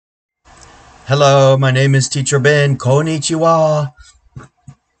Hello, my name is Teacher Ben. Konnichiwa.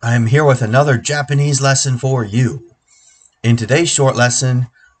 I am here with another Japanese lesson for you. In today's short lesson,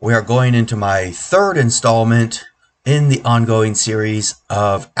 we are going into my third installment in the ongoing series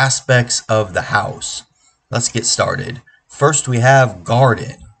of aspects of the house. Let's get started. First, we have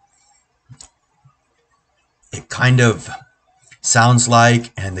garden. It kind of sounds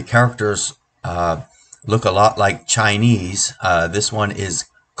like, and the characters look a lot like Chinese. This one is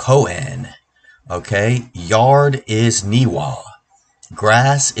koen. Okay, yard is niwa.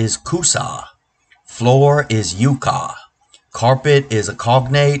 Grass is kusa. Floor is yuka. Carpet is a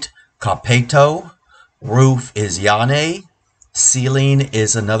cognate, kapeto. Roof is yane. Ceiling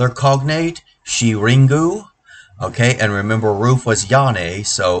is another cognate, shiringu. Okay, and remember roof was yane,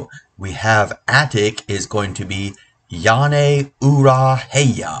 so we have attic is going to be yane ura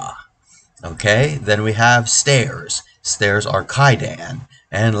heya. Okay, then we have stairs. Stairs are kaidan.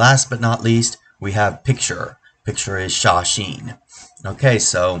 And last but not least, we have picture. Picture is shashin. Okay,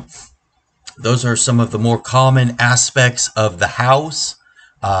 so those are some of the more common aspects of the house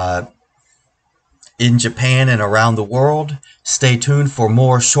in Japan and around the world. Stay tuned for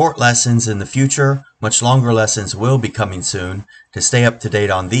more short lessons in the future. Much longer lessons will be coming soon. To stay up to date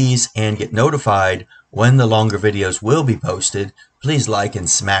on these and get notified when the longer videos will be posted, please like and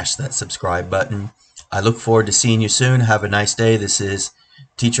smash that subscribe button. I look forward to seeing you soon. Have a nice day. This is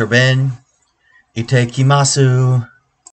Teacher Ben. Itekimasu.